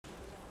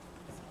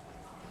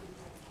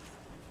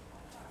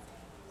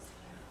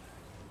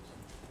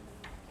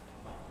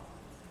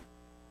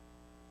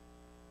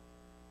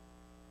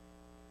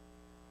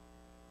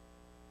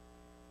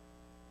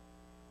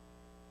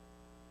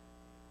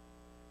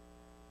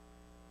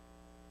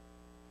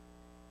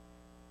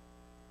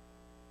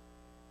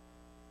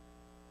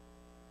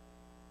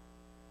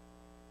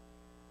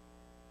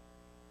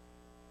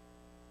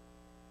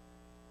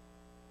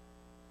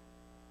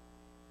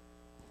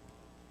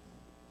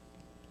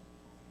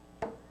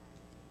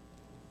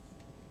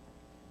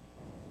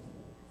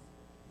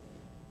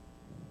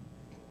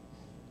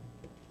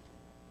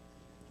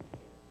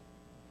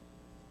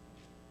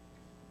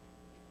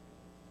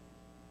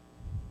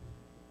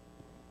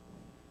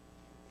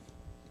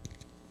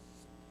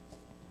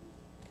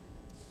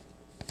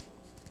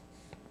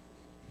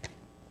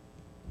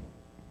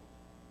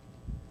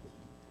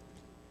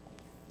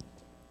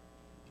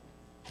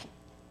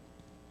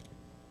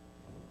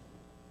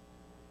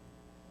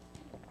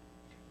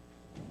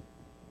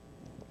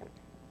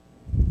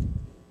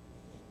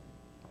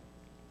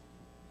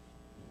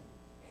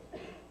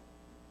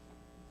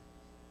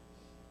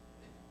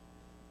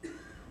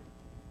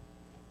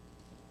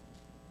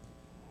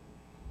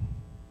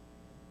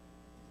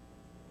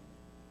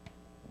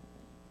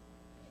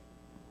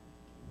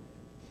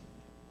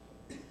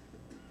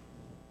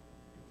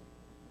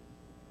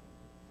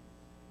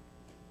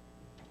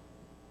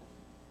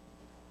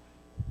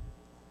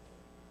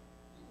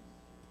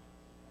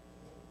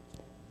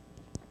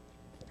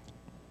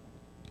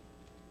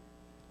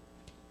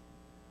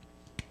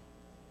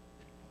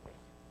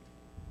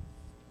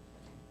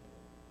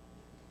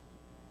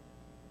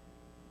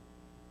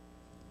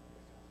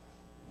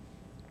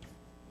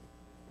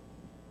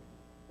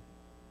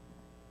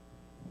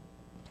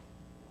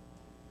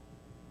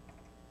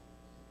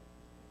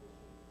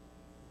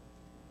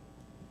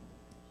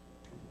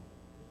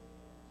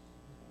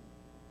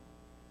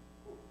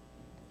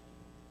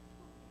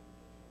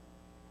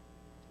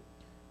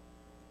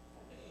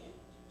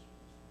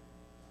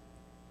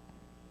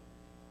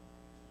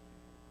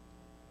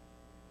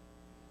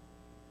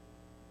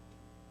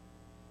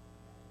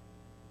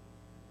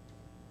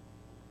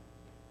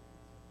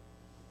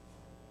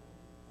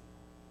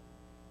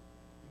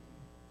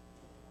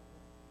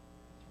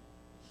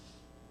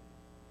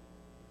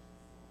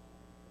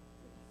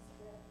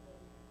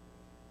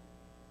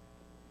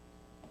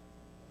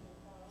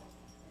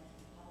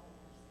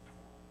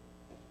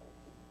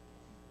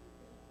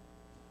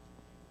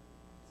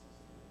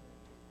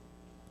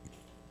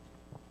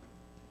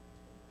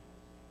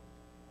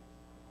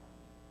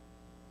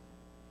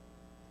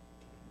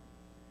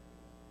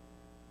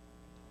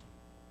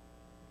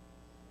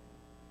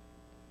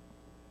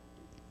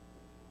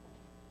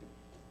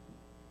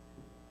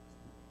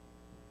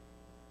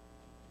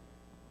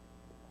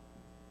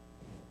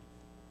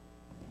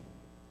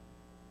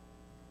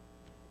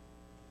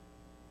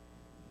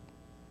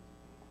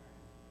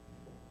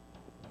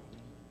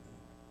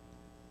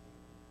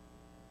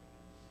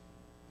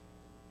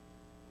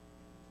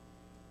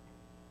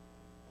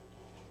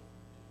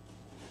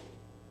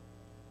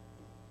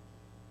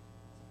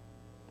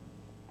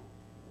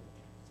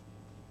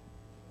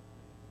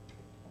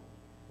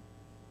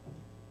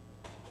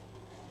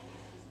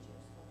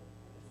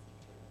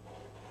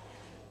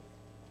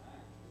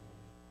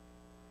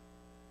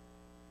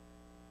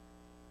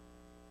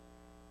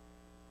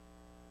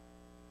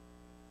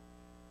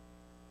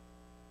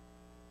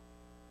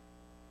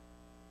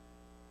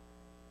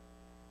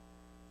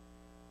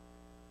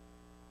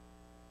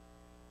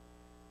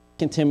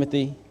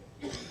Timothy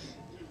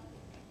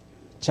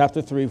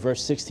chapter 3,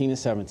 verse 16 and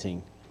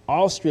 17.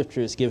 All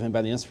scripture is given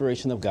by the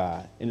inspiration of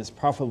God and is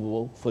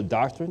profitable for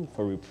doctrine,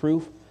 for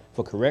reproof,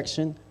 for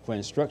correction, for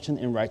instruction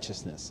in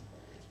righteousness,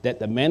 that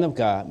the man of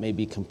God may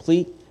be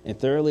complete and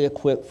thoroughly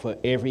equipped for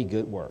every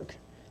good work.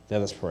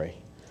 Let us pray.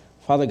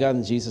 Father God,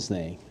 in Jesus'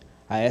 name,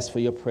 I ask for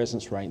your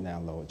presence right now,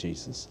 Lord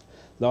Jesus.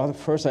 Lord,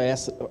 first I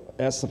ask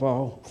of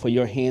all for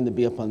your hand to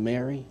be upon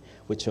Mary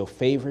with your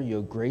favor,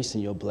 your grace,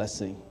 and your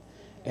blessing.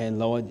 And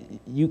Lord,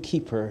 you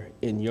keep her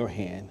in your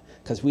hand,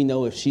 because we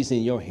know if she's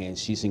in your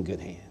hands, she's in good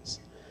hands.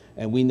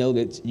 And we know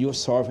that you're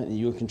sovereign and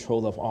you're in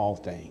control of all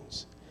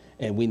things.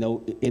 And we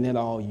know in it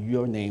all,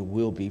 your name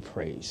will be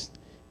praised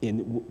in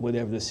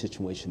whatever the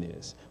situation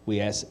is.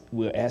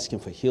 We're asking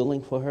for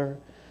healing for her,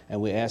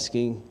 and we're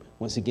asking,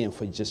 once again,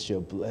 for just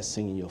your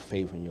blessing and your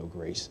favor and your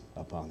grace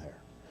upon her.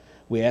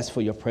 We ask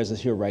for your presence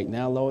here right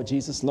now, Lord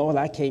Jesus. Lord,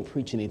 I can't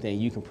preach anything.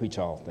 You can preach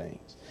all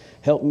things.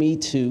 Help me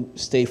to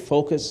stay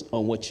focused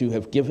on what you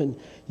have given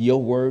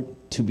your word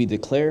to be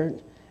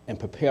declared, and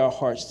prepare our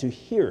hearts to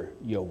hear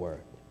your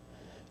word.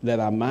 Let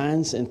our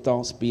minds and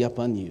thoughts be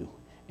upon you,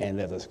 and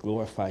let us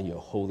glorify your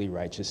holy,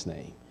 righteous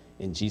name.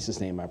 In Jesus'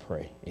 name I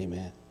pray.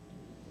 Amen.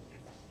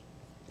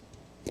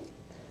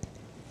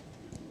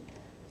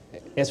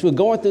 As we're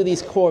going through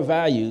these core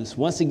values,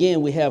 once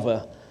again, we have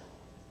a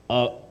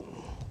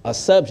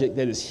subject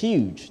that is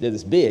huge, that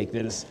is big,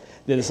 that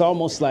is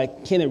almost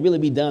like, can it really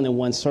be done in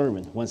one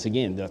sermon? Once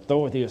again, the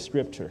authority of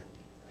Scripture.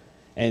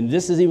 And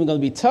this is even going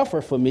to be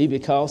tougher for me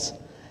because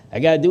I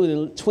got to do it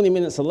in 20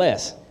 minutes or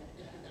less.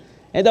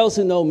 And those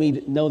who know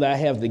me know that I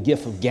have the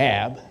gift of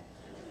gab.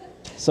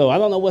 So I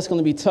don't know what's going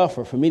to be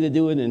tougher, for me to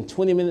do it in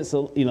 20 minutes,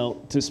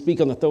 to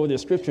speak on the authority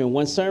of Scripture in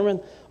one sermon,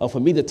 or for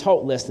me to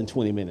talk less than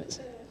 20 minutes.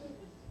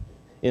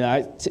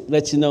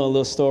 Let you know a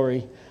little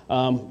story.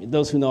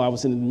 Those who know, I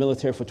was in the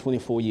military for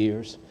 24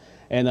 years.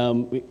 And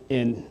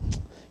in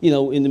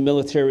the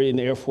military, in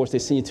the Air Force, they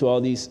send you to all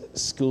these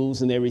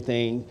schools and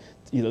everything,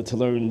 to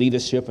learn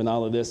leadership and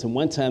all of this. And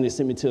one time they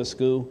sent me to a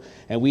school,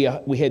 and we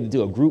had to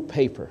do a group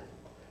paper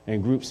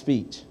and group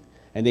speech.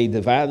 And they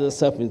divided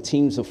us up in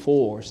teams of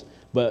 4s,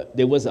 but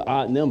there was an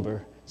odd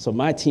number, so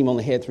my team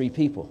only had 3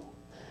 people.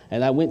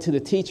 And I went to the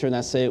teacher and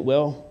I said,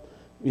 well,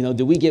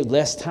 do we get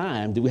less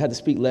time? Do we have to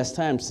speak less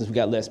time since we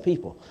got less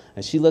people?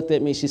 And she looked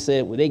at me, she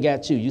said, well, they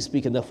got you. You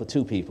speak enough for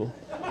 2 people.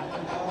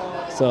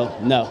 So,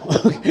 no.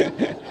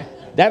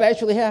 That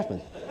actually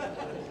happened.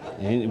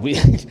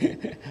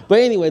 But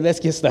anyway, let's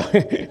get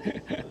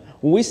started.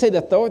 When we say the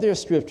authority of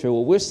Scripture,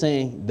 what we're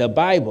saying, the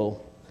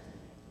Bible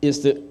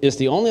is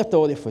the only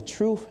authority for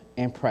truth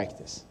and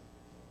practice.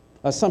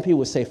 Some people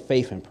would say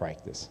faith and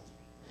practice.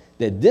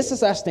 That this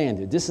is our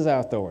standard, this is our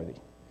authority.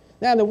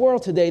 Now, in the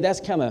world today, that's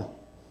kind of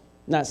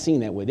not seen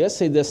that way. They'll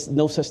say there's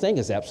no such thing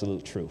as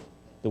absolute truth,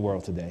 the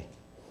world today.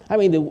 I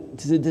mean,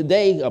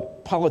 today, a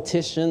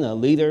politician, a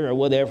leader, or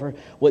whatever,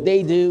 what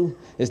they do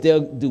is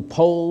they'll do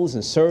polls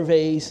and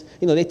surveys.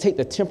 They take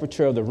the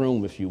temperature of the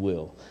room, if you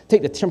will,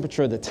 take the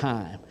temperature of the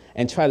time,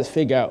 and try to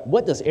figure out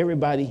what does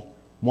everybody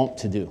want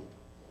to do,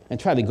 and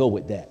try to go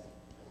with that.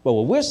 But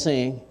what we're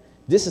saying,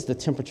 this is the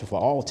temperature for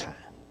all time.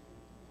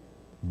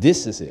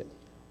 This is it.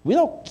 We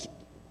don't,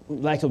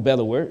 lack of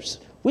better words,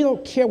 we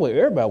don't care what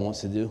everybody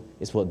wants to do.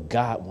 It's what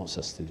God wants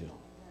us to do.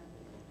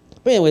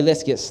 But anyway,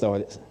 let's get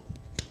started.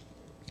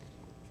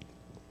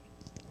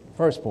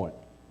 First point.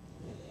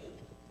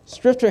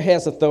 Scripture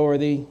has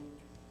authority.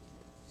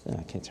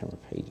 I can't turn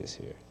my pages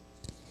here.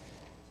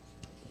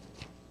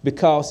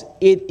 Because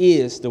it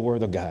is the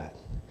Word of God.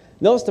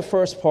 Notice the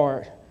first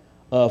part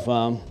of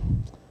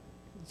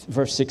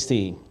verse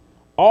 16.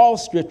 All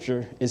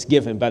Scripture is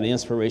given by the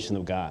inspiration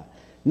of God.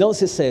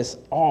 Notice it says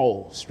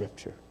all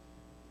Scripture.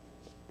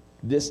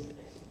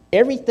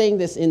 Everything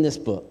that's in this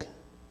book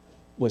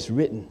was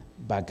written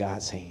by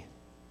God's hand.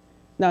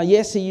 Now,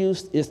 yes, he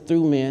used it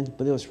through men,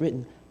 but it was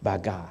written by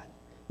God.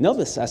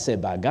 Notice I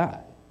said by God.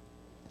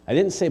 I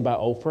didn't say by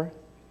Oprah,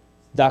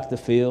 Dr.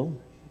 Phil.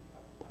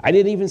 I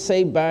didn't even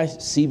say by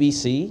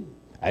CBC.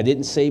 I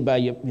didn't say by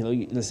your,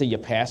 let's say your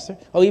pastor,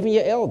 or even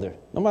your elder,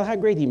 no matter how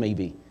great he may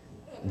be.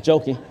 I'm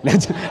joking.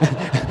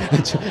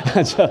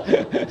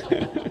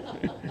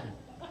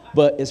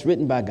 But it's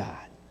written by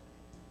God.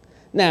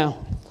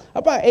 Now,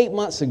 about 8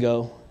 months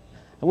ago,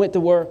 I went to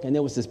work, and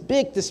there was this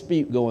big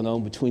dispute going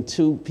on between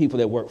 2 people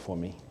that worked for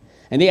me.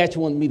 And they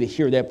actually wanted me to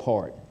hear that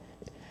part.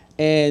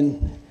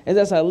 And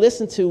as I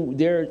listened to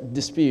their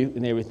dispute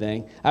and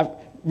everything,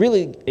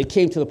 it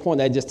came to the point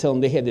that I just tell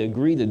them they had to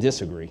agree to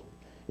disagree,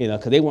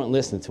 because they weren't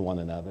listening to one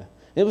another.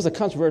 It was a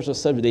controversial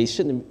subject.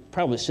 They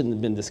probably shouldn't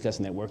have been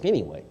discussing at work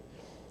anyway.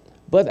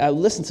 But I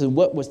listened to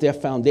what was their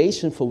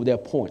foundation for their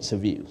points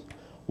of view.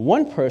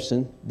 One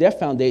person, their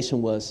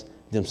foundation was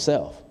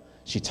themselves.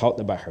 She talked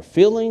about her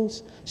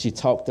feelings. She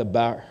talked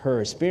about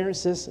her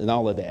experiences and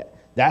all of that.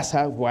 That's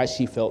why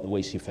she felt the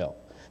way she felt.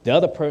 The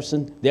other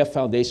person, their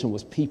foundation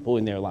was people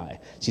in their life.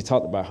 She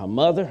talked about her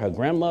mother, her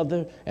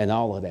grandmother, and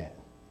all of that.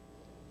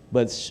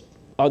 But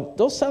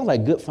those sound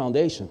like good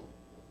foundation.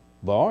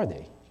 But are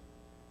they?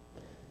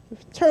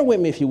 Turn with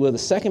me, if you will,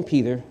 to 2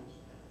 Peter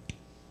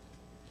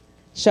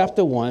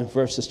chapter 1,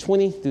 verses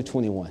 20 through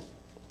 21.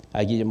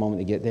 I'll give you a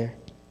moment to get there.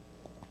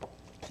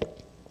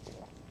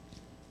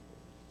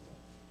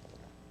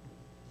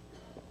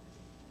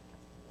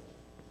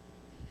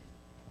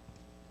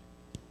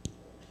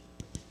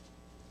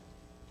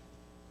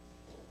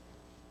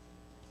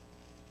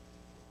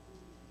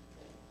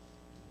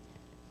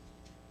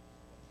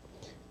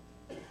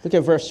 Look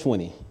at verse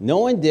 20.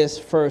 Knowing this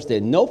first,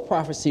 that no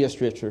prophecy of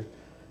Scripture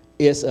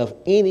is of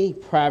any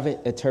private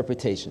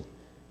interpretation.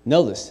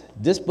 Notice,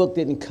 this book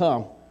didn't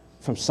come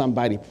from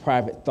somebody's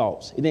private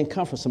thoughts. It didn't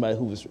come from somebody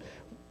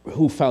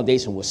whose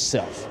foundation was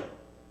self.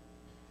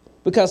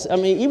 Because, I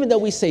mean, even though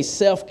we say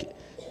self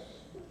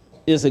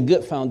is a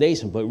good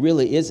foundation, but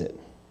really is it?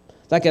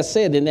 Like I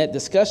said in that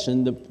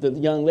discussion, the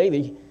young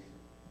lady,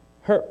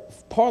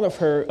 part of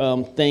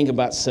her thing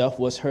about self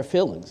was her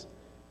feelings.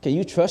 Can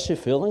you trust your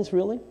feelings,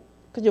 really?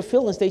 Because your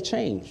feelings, they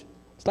change.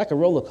 It's like a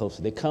roller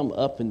coaster. They come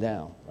up and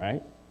down,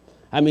 right?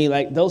 I mean,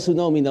 like those who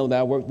know me know that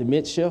I work the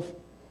mid shift.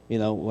 You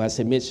know, when I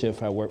say mid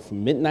shift, I work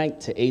from midnight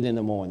to 8 in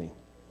the morning.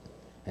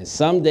 And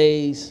some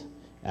days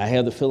I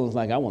have the feelings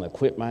like I want to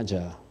quit my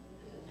job.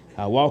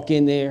 I walk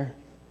in there,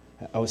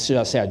 or should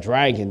I say I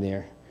drag in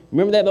there.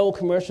 Remember that old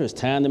commercial, it's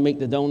time to make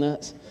the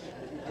donuts?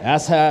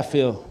 That's how I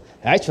feel.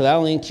 Actually, I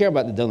don't even care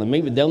about the donut.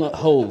 Maybe the donut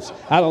holes.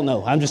 I don't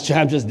know. I'm just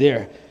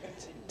there.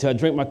 Till I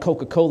drink my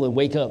Coca-Cola and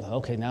wake up.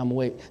 Okay, now I'm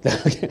awake.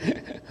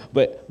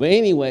 But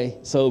anyway,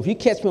 so if you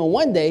catch me on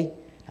one day,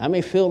 I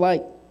may feel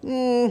like,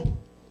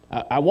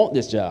 I want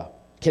this job.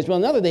 Catch me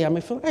on another day, I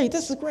may feel, hey,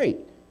 this is great.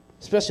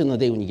 Especially on the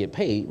day when you get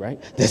paid,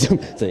 right? So,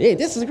 hey,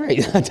 this is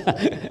great.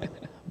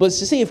 But you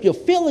see, if your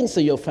feelings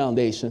are your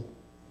foundation,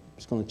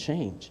 it's going to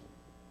change.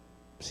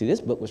 See,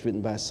 this book was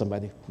written by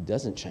somebody who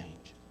doesn't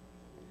change.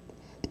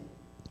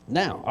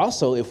 Now,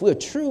 also, if we're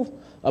true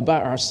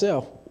about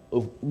ourselves,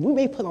 we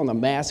may put on a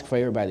mask for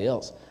everybody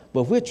else,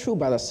 but if we're true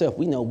about ourselves,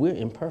 we know we're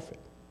imperfect.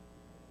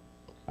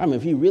 I mean,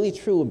 if you're really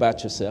true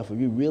about yourself, if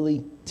you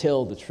really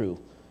tell the truth,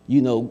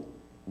 you know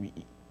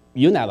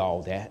you're not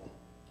all that,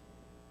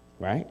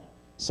 right?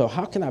 So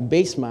how can I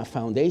base my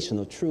foundation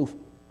of truth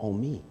on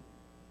me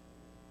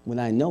when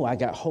I know I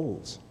got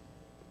holes?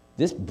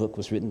 This book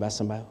was written by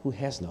somebody who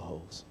has no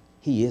holes.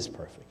 He is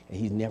perfect, and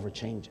he never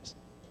changes.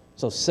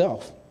 So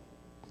self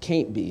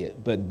can't be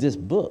it, but this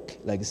book,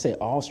 like I said,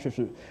 all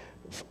Scripture,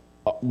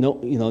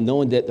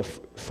 knowing that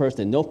first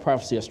that no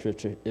prophecy of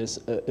Scripture is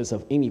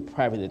of any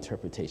private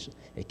interpretation.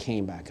 It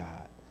came by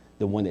God,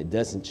 the one that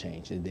doesn't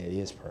change and that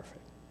is perfect.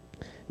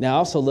 Now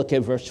also look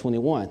at verse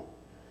 21.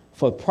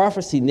 For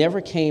prophecy never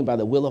came by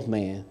the will of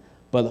man,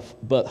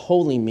 but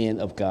holy men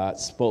of God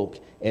spoke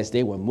as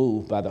they were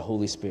moved by the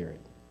Holy Spirit.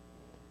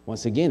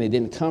 Once again, it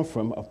didn't come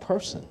from a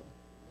person.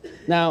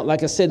 Now,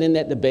 like I said in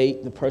that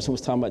debate, the person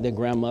was talking about their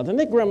grandmother, and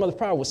their grandmother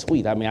probably was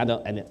sweet. I mean, I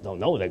don't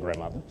know their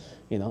grandmother,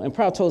 and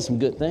probably told her some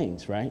good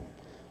things, right?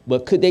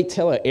 But could they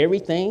tell her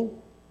everything,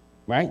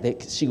 right,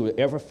 that she would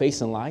ever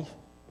face in life?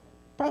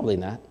 Probably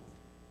not,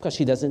 because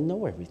she doesn't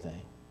know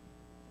everything.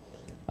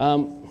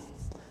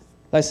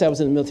 Like I said, I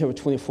was in the military for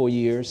 24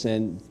 years,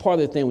 and part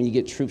of the thing when you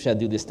get troops, you got to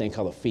do this thing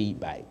called a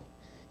feedback.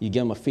 You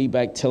give them a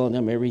feedback telling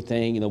them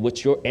everything,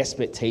 what your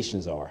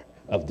expectations are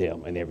of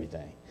them and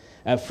everything.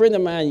 And a friend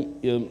of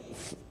mine,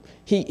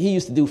 he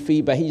used to do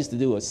feedback. He used to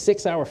do a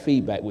 6-hour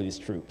feedback with his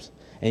troops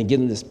and give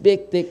them this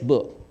big, thick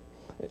book,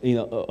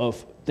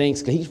 of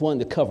things, because he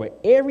wanted to cover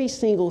every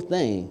single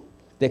thing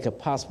that could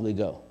possibly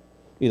go.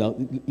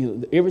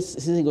 Every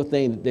single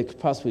thing that could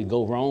possibly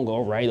go wrong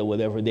or right or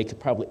whatever, they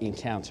could probably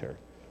encounter.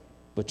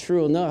 But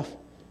true enough,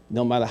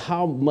 no matter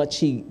how much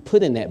he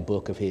put in that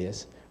book of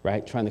his,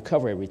 right, trying to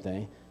cover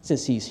everything,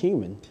 since he's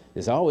human,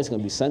 there's always going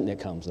to be something that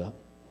comes up,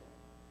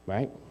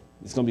 right?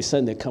 It's going to be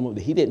something that comes up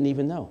that he didn't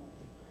even know.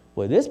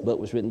 Well, this book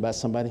was written by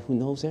somebody who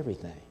knows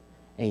everything.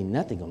 Ain't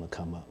nothing going to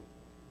come up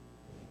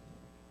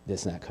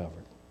that's not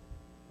covered.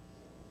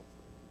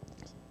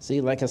 See,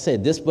 like I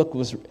said, this book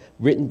was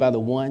written by the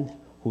one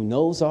who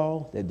knows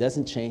all, that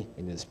doesn't change,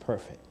 and is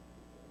perfect.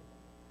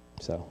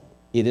 So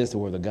it is the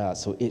Word of God,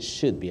 so it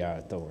should be our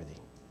authority.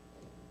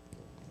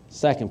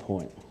 Second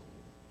point.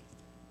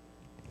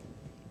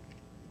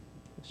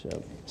 Sure,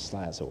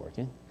 slides are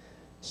working.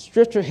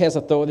 Scripture has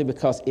authority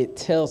because it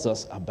tells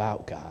us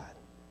about God.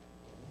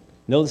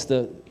 Notice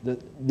the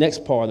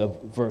next part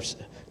of verse,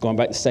 going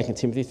back to 2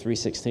 Timothy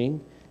 3:16,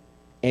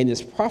 and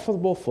is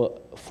profitable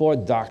for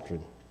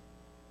doctrine.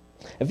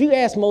 If you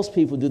ask most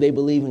people, do they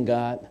believe in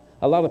God?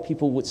 A lot of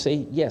people would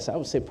say, yes, I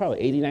would say probably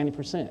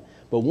 80-90%.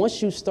 But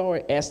once you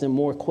start asking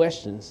more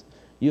questions,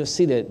 you'll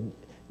see that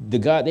the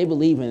God they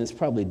believe in is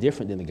probably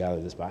different than the God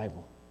of this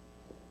Bible.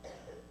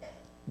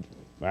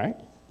 Right?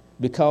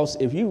 Because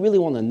if you really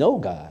want to know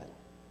God,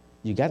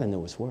 you got to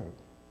know His Word.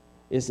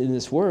 It's in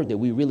His Word that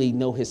we really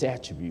know His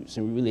attributes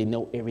and we really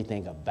know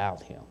everything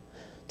about Him.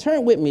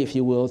 Turn with me, if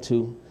you will,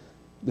 to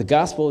the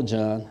Gospel of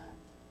John,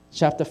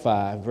 chapter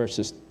 5,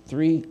 verses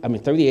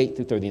 38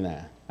 through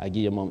 39. I'll give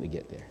you a moment to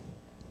get there.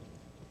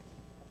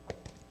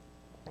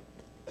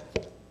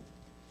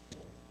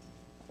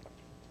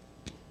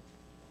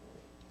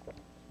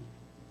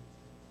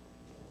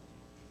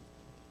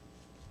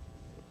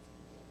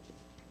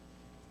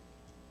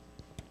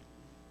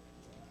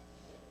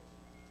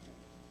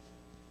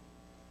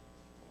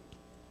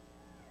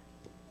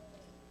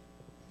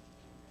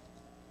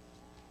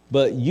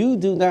 But you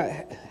do not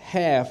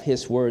have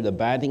his word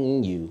abiding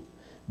in you,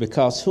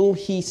 because whom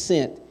he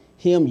sent,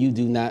 him you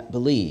do not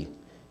believe.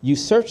 You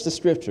search the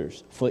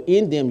scriptures, for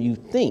in them you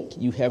think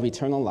you have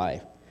eternal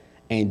life,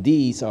 and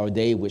these are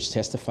they which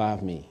testify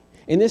of me.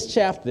 In this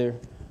chapter,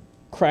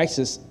 Christ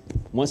is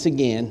once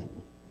again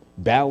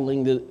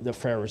battling the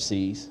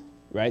Pharisees,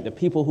 right? The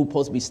people who are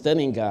supposed to be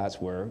studying God's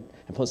word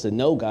and supposed to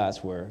know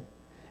God's word.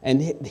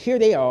 And here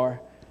they are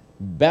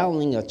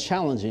battling or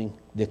challenging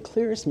the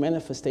clearest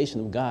manifestation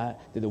of God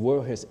that the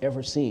world has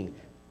ever seen.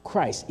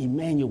 Christ,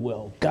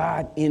 Emmanuel,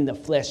 God in the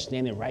flesh,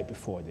 standing right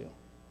before them.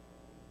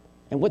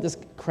 And what does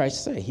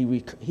Christ say?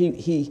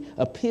 He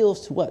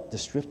appeals to what? The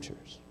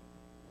scriptures,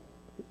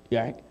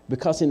 right?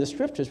 Because in the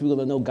scriptures, we're going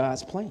to know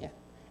God's plan.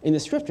 In the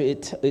scripture,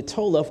 it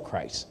told of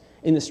Christ.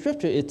 In the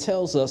scripture, it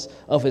tells us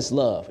of his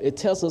love. It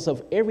tells us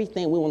of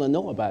everything we want to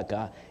know about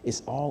God.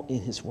 It's all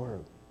in his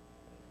word.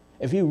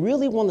 If you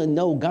really want to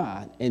know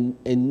God and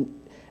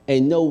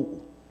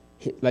know,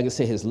 like I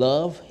said, his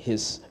love,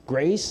 his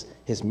grace,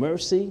 his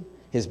mercy,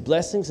 his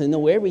blessings, and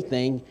know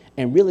everything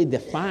and really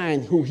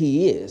define who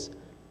he is,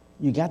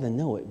 you got to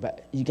know it,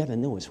 but you got to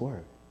know his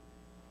word.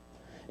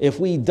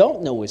 If we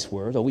don't know his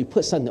word, or we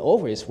put something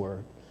over his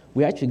word,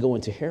 we actually go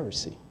into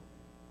heresy.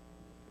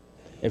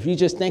 If you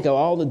just think of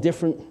all the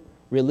different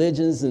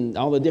religions and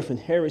all the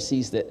different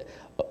heresies that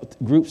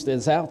groups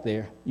that's out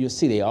there, you'll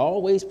see they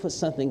always put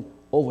something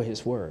over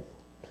his word.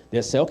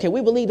 They'll say, okay,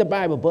 we believe the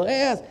Bible, but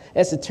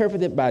as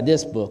interpreted by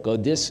this book or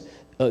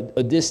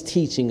this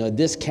teaching or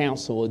this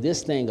counsel or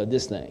this thing or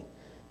this thing.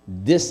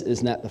 This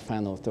is not the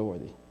final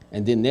authority.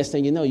 And then next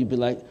thing you know, you'd be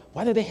like,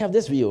 why do they have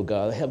this view of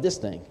God? They have this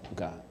thing of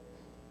God.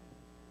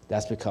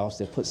 That's because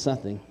they put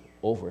something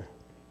over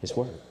his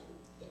word.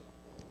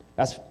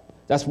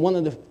 That's one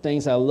of the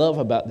things I love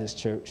about this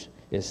church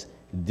is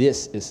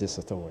this is his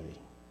authority.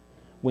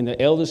 When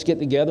the elders get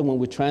together, when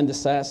we're trying to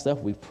decide stuff,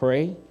 we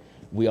pray.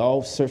 We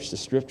all search the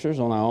scriptures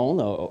on our own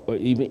or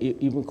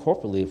even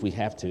corporately if we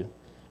have to.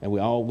 And we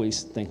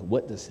always think,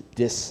 what does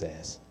this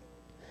says?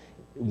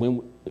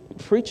 When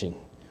preaching,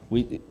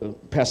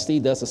 Pastor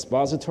Steve does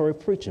expository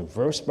preaching,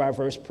 verse by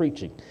verse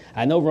preaching.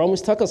 I know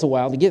Romans took us a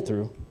while to get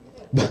through,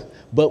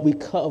 but we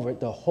covered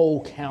the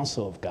whole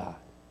counsel of God,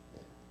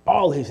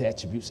 all his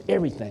attributes,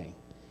 everything.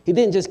 He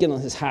didn't just get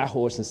on his high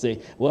horse and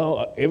say,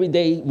 well, every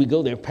day we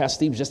go there, Pastor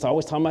Steve's just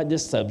always talking about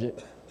this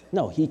subject.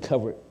 No, he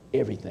covered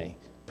everything,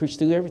 preached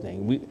through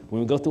everything.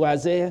 When we go through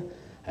Isaiah,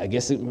 I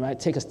guess it might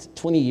take us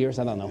 20 years,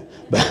 I don't know.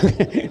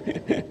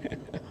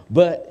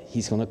 But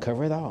he's going to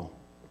cover it all.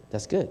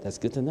 That's good. That's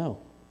good to know.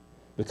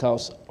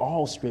 Because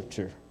all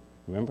scripture,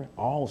 remember,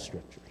 all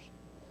scriptures.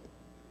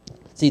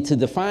 See, to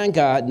define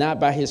God not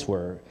by his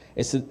word,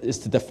 is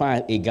to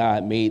define a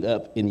God made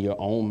up in your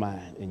own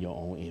mind, in your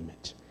own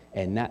image,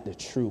 and not the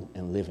true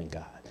and living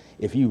God.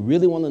 If you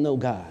really want to know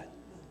God,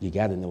 you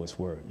got to know his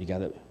word. You got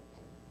to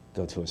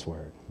go to his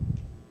word.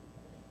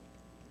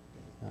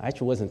 I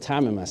actually wasn't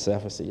timing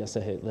myself. I said, yes,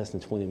 I had less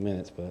than 20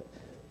 minutes, but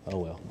oh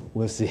well,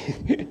 we'll see.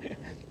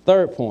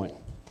 Third point.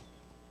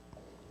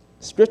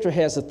 Scripture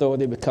has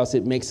authority because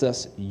it makes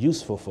us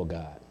useful for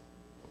God.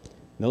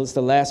 Notice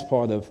the last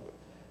part of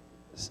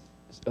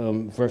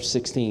verse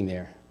 16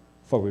 there.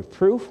 For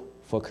reproof,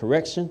 for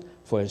correction,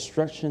 for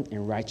instruction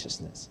in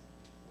righteousness.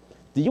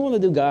 Do you want to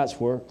do God's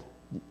work?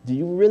 Do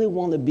you really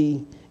want to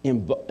be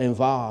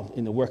involved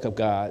in the work of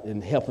God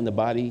and helping the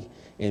body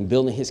and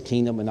building his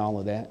kingdom and all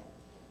of that?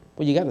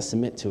 Well, you got to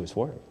submit to his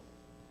word.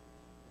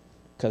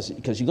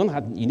 Because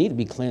you need to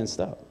be cleansed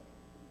up.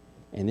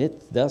 And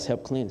it does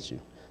help cleanse you.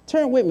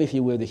 Turn with me, if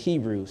you will, to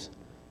Hebrews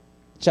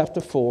chapter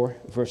 4,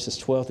 verses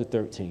 12 to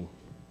 13.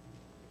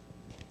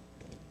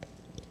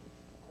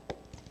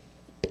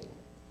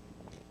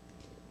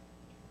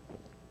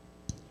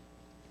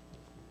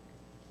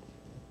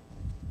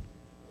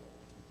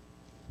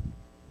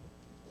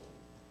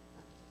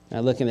 Now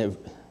looking at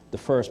the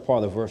first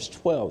part of verse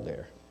 12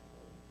 there.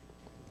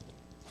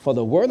 For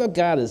the word of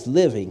God is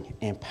living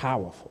and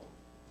powerful.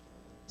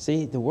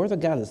 See, the word of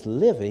God is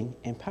living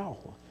and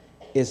powerful.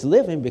 It's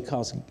living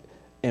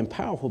and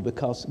powerful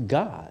because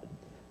God,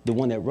 the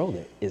one that wrote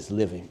it, is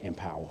living and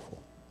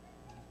powerful.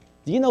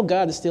 Do you know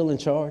God is still in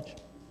charge?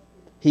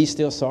 He's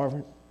still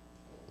sovereign.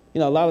 You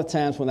know, a lot of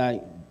times when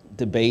I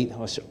debate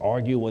or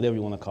argue, whatever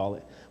you want to call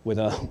it, with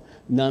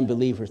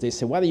non-believers, they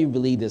say, why do you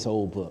believe this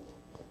old book?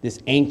 This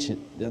ancient,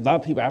 a lot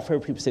of people, I've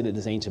heard people say that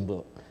this ancient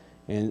book.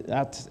 And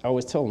I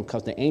always tell them,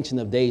 because the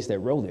Ancient of Days that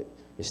wrote it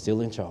is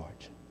still in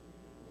charge.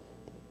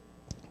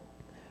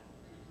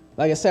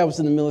 Like I said, I was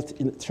in the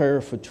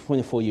military for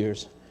 24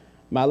 years.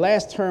 My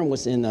last term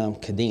was in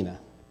Kadena,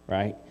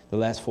 right? The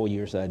last 4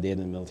 years that I did in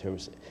the military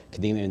was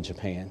Kadena in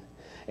Japan.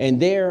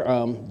 And there,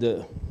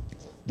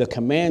 the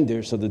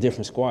commanders of the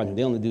different squadrons,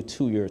 they only do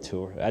 2-year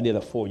tour. I did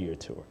a 4-year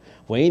tour.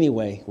 Well,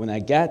 anyway, when I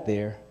got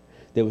there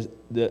was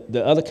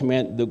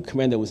the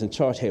commander was in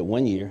charge had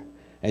 1 year.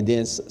 And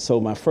then,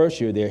 so my first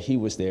year there, he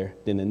was there.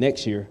 Then the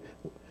next year,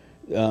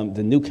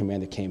 the new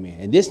commander came in.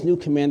 And this new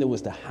commander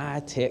was the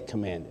high-tech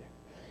commander.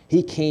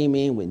 He came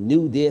in with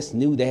new this,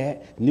 new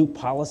that, new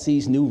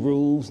policies, new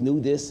rules, new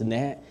this and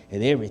that,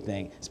 and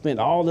everything. Spent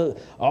all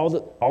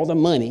the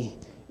money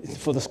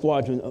for the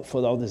squadron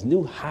for all this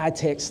new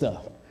high-tech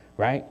stuff,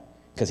 right?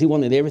 Because he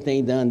wanted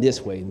everything done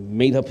this way.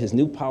 Made up his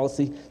new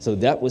policy, so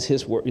that was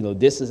his work.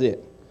 This is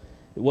it.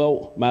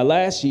 Well, my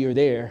last year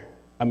there,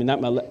 I mean,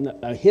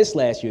 not his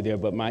last year there,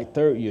 but my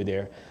third year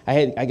there,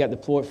 I got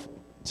deployed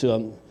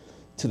to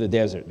the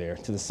desert there,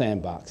 to the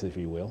sandbox, if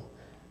you will.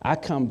 I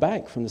come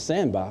back from the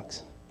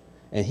sandbox,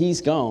 and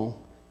he's gone.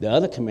 The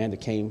other commander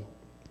came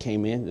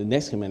in, the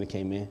next commander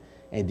came in,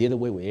 and did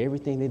away with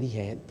everything that he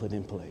had put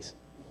in place.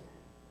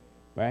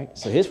 Right?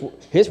 So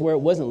his word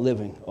wasn't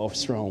living off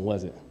strong,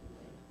 was it?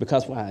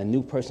 Because why? A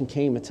new person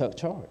came and took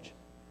charge.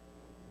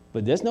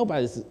 But there's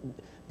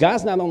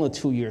God's not on a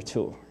 2-year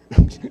tour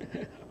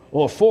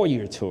or a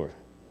 4-year tour.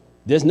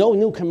 There's no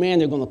new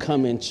commander going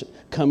to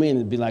come in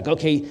and be like,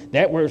 okay,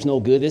 that word's no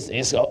good.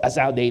 It's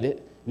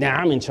outdated. Now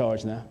I'm in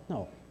charge now.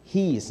 No,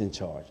 he is in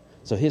charge.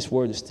 So his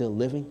word is still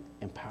living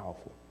and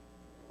powerful.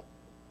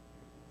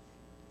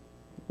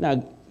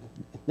 Now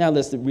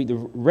let's read the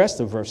rest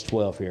of verse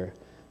 12 here.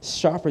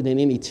 Sharper than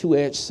any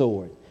two-edged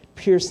sword,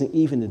 piercing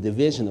even the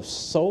division of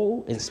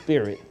soul and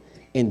spirit,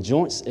 and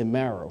joints and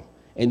marrow,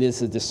 and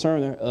is a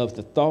discerner of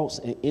the thoughts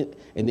and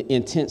the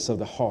intents of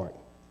the heart.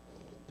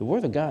 The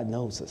word of God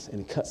knows us,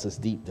 and it cuts us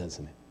deep,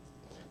 doesn't it?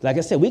 Like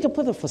I said, we can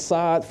put a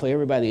facade for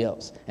everybody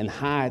else and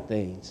hide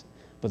things,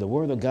 but the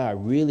word of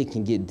God really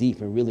can get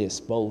deep and really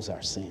expose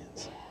our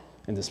sins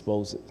and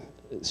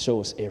show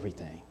us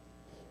everything.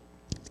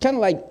 It's kind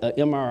of like an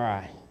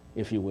MRI,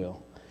 if you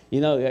will.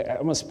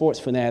 I'm a sports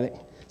fanatic,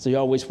 so you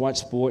always watch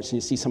sports and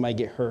you see somebody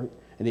get hurt,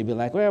 and they be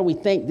like, well, we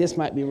think this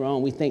might be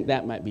wrong, we think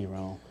that might be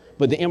wrong.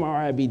 But the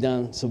MRI be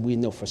done so we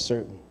know for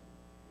certain,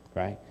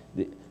 right?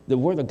 The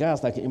word of God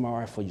is like an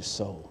MRI for your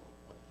soul.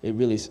 It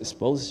really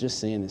exposes your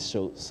sin and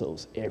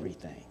shows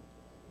everything.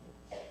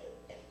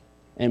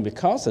 And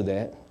because of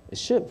that, it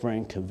should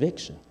bring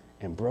conviction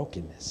and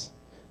brokenness.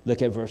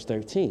 Look at verse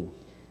 13.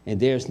 And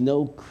there's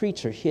no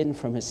creature hidden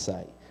from his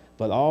sight,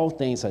 but all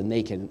things are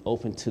naked and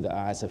open to the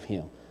eyes of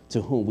him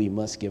to whom we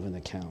must give an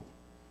account.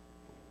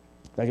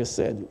 Like I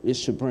said, it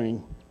should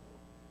bring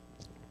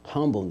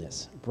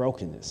humbleness,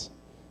 brokenness,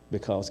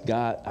 because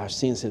God, our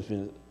sins have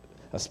been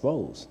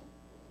exposed.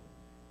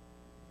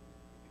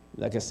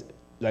 Like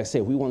I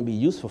said, we want to be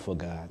useful for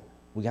God.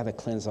 We got to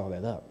cleanse all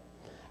that up.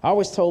 I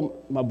always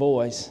told my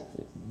boys,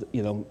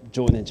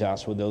 Jordan and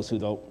Joshua, those who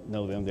don't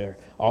know them, they're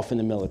off in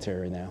the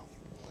military now.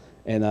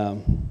 And I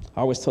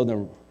always told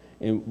them,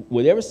 in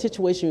whatever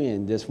situation you're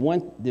in,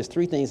 there's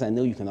 3 things I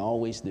know you can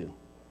always do.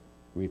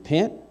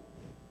 Repent,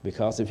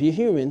 because if you're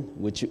human,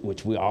 which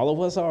we all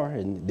of us are,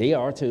 and they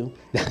are too,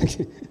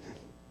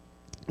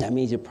 that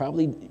means you're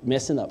probably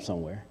messing up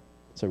somewhere.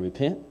 So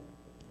repent,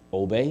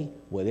 obey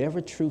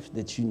whatever truth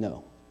that you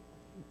know.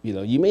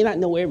 You may not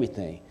know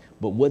everything,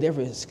 but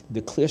whatever is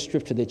the clear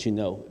scripture that you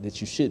know that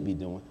you should be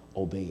doing,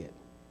 obey it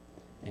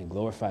and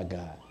glorify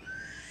God.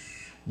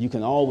 You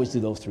can always do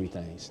those 3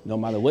 things, no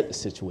matter what the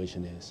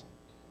situation is.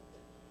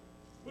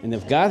 And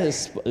if God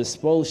has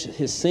exposed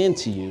his sin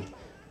to you,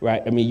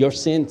 right? Your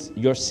sin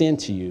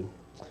to you,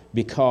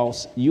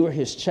 because you are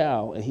his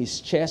child and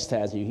he's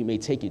chastising you, he may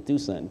take you through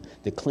something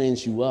to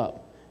cleanse you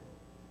up.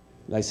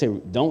 Like I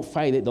said, don't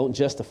fight it, don't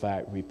justify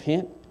it.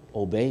 Repent,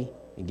 obey,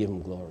 and give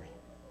him glory.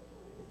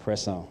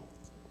 Press on.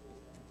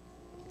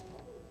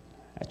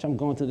 Actually, I'm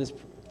going through this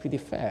pretty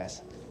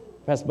fast.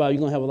 Pastor Bob, you're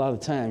going to have a lot of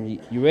time.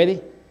 You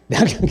ready?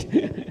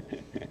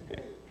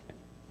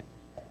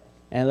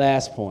 And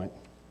last point.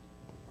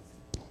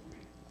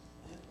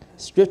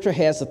 Scripture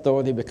has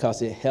authority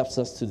because it helps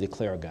us to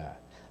declare God.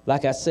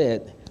 Like I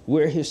said,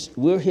 we're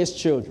his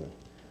children.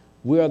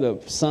 We are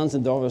the sons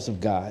and daughters of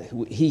God.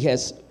 He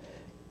has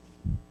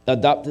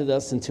adopted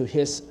us into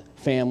his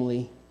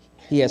family.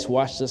 He has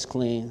washed us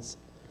clean.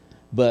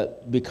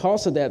 But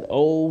because of that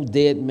old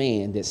dead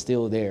man that's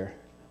still there,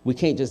 we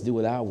can't just do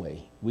it our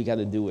way. We got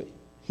to do it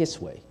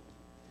his way.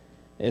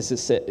 As it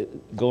said,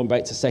 going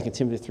back to 2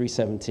 Timothy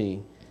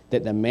 3:17,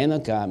 that the man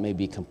of God may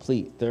be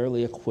complete,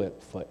 thoroughly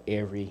equipped for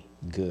every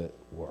good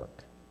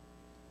work.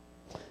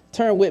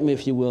 Turn with me,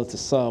 if you will, to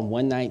Psalm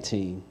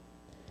 119,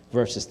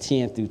 verses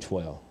 10 through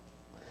 12.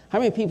 How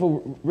many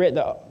people read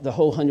the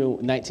whole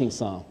 119th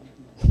Psalm?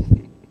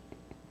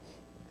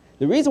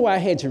 The reason why I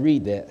had to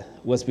read that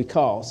was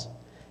because,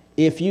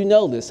 if you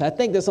notice, I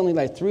think there's only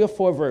like 3 or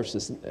 4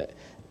 verses.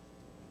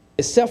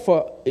 Except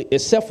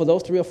for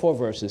those 3 or 4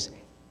 verses,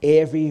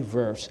 every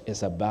verse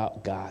is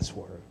about God's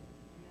word.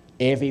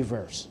 Every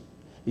verse.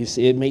 You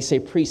see, it may say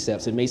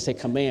precepts, it may say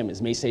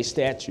commandments, it may say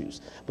statutes,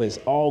 but it's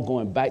all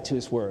going back to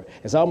his word.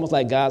 It's almost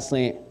like God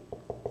saying,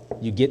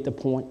 you get the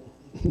point?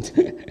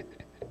 You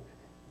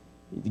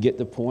get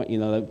the point?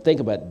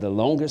 Think about it. The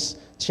longest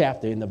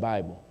chapter in the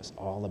Bible is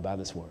all about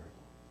his word.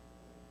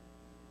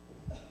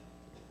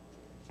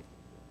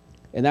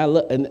 And I'm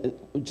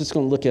just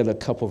going to look at a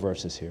couple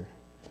verses here.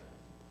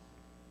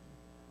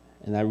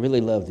 And I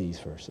really love these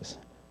verses.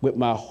 With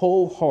my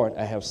whole heart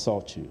I have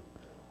sought you.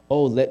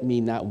 Oh, let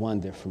me not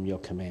wander from your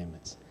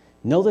commandments.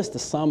 Notice the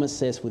psalmist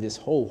says with his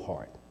whole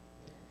heart,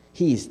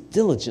 he is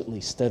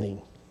diligently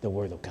studying the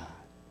word of God.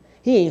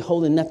 He ain't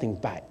holding nothing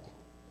back.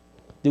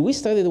 Do we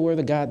study the word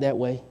of God that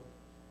way?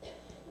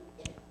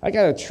 I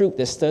got a troop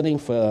that's studying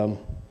for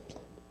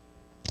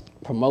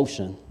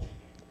promotion.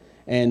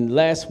 And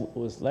last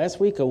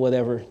week or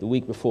whatever, the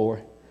week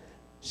before,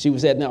 she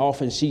was at the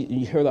office,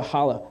 you heard her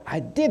holler,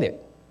 I did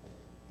it.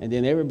 And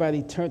then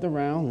everybody turned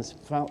around and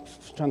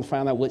trying to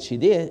find out what she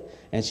did.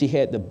 And she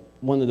had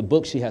one of the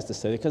books she has to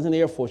study. Because in the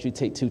Air Force, you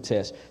take 2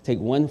 tests. Take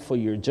one for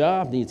your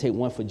job, then you take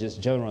one for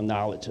just general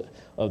knowledge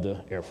of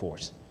the Air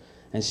Force.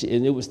 And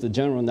it was the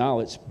general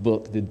knowledge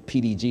book, the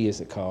PDG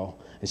is it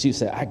called. And she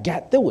said, I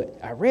got through it.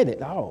 I read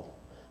it all.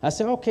 I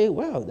said, okay,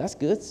 well, that's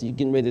good. So you're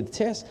getting ready to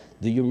test.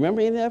 Do you remember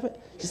any of it?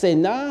 She said,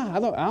 nah, I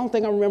don't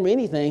think I remember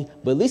anything,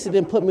 but at least it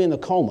didn't put me in a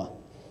coma.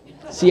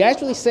 She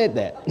actually said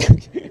that.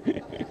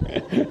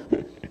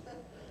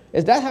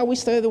 Is that how we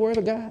study the Word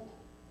of God?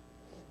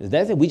 Is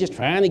that it? We just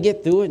trying to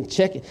get through it and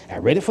check it. I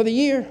read it for the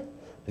year.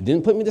 It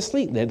didn't put me to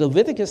sleep. That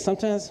Leviticus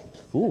sometimes,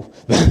 ooh.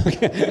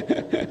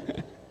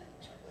 But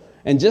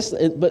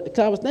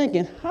I was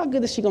thinking, how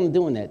good is she going to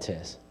do in that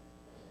test?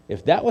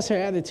 If that was her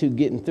attitude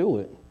getting through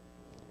it,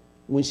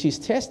 when she's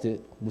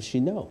tested, will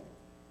she know?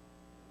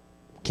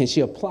 Can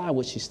she apply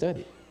what she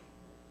studied?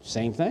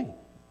 Same thing.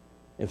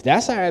 If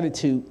that's our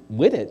attitude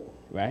with it,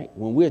 right,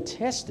 when we're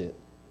tested,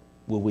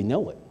 will we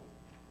know it?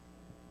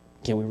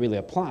 Can we really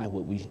apply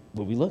what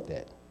we looked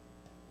at?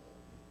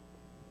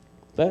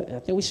 But I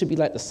think we should be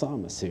like the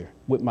psalmist here.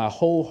 With my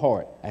whole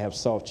heart I have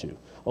sought you.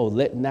 Oh,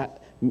 let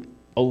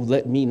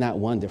me not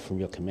wander from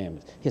your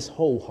commandments. His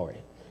whole heart.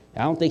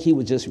 I don't think he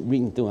was just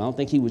reading through it. I don't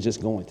think he was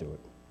just going through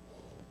it.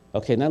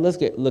 Okay, now let's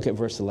look at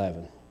verse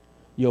 11.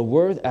 Your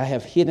word I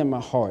have hid in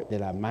my heart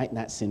that I might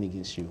not sin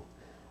against you.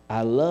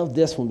 I love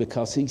this one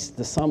because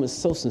the psalmist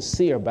is so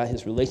sincere about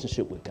his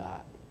relationship with God.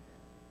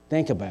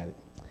 Think about it.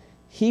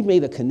 He's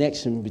making the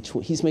connection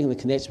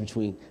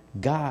between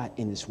God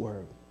and his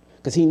word.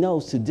 Because he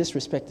knows to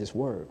disrespect his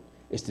word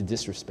is to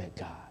disrespect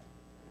God.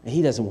 And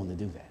he doesn't want to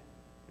do that.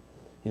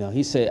 You know,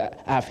 he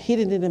said, I've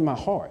hidden it in my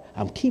heart.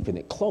 I'm keeping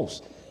it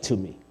close to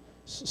me.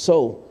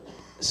 So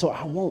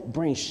I won't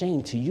bring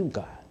shame to you,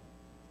 God.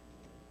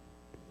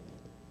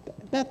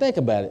 Now think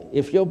about it.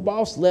 If your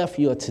boss left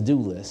you a to-do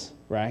list,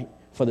 right,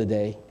 for the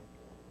day,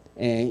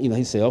 and,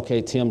 he said,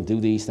 okay, Tim,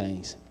 do these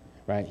things,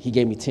 right? He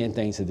gave me 10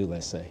 things to do,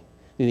 let's say.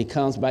 Then he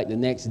comes back the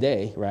next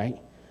day, right,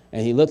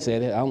 and he looks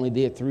at it. I only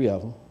did 3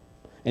 of them.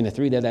 And the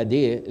 3 that I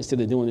did, instead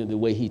of doing it the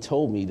way he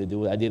told me to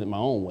do it, I did it my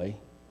own way.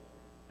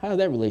 How's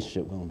that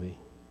relationship going to be?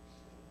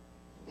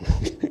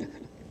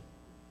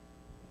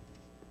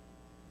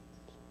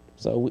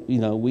 So,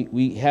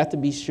 we have to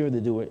be sure to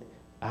do it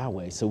our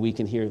way so we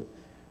can hear,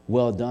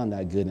 well done,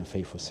 thy good and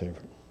faithful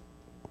servant.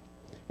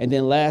 And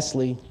then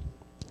lastly,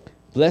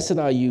 blessed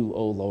are you,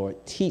 O Lord,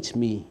 teach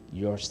me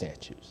your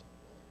statutes.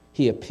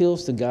 He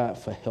appeals to God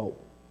for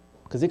help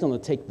because it's going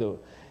to take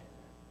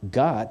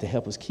God to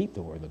help us keep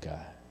the word of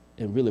God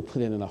and really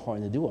put it in our heart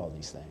and to do all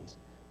these things.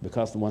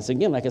 Because once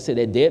again, like I said,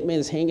 that dead man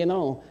is hanging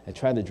on and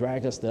trying to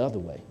drag us the other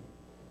way.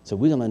 So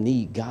we're going to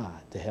need God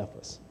to help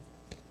us.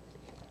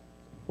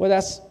 Well,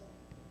 that's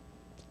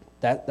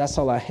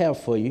all I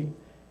have for you.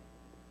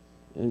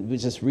 And we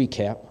just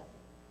recap.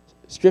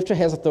 Scripture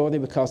has authority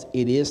because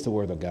it is the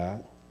word of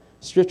God.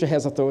 Scripture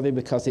has authority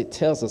because it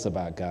tells us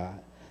about God.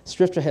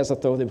 Scripture has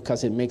authority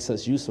because it makes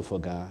us useful for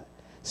God.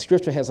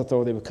 Scripture has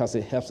authority because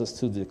it helps us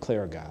to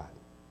declare God.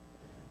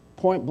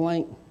 Point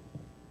blank,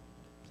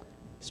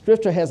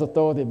 Scripture has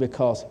authority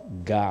because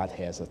God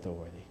has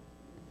authority.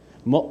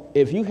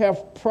 If you have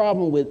a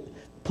problem with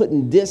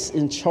putting this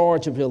in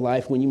charge of your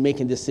life when you're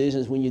making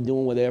decisions, when you're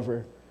doing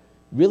whatever,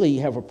 really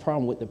you have a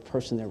problem with the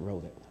person that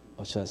wrote it,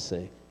 or should I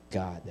say,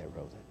 God that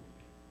wrote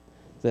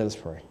it. Let us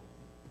pray.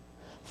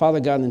 Father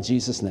God, in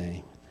Jesus'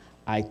 name,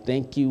 I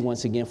thank you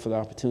once again for the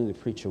opportunity to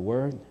preach your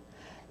word.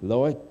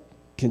 Lord,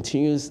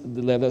 continue to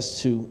let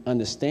us to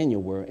understand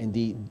your word and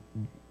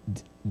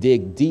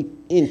dig deep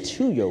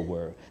into your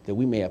word, that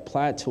we may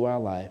apply it to our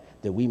life,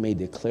 that we may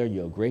declare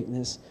your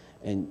greatness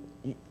and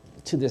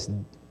to this,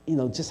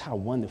 just how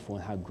wonderful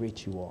and how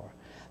great you are.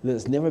 Let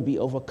us never be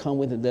overcome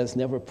with it. Let us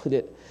never put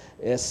it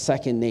as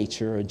second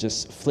nature or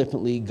just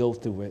flippantly go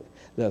through it.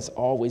 Let us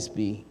always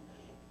be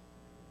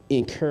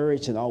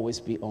encouraged and always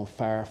be on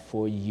fire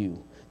for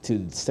you,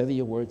 to study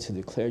your word, to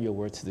declare your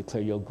word, to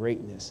declare your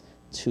greatness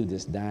to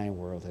this dying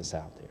world that's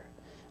out there.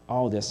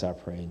 All this I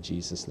pray in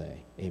Jesus'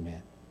 name.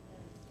 Amen.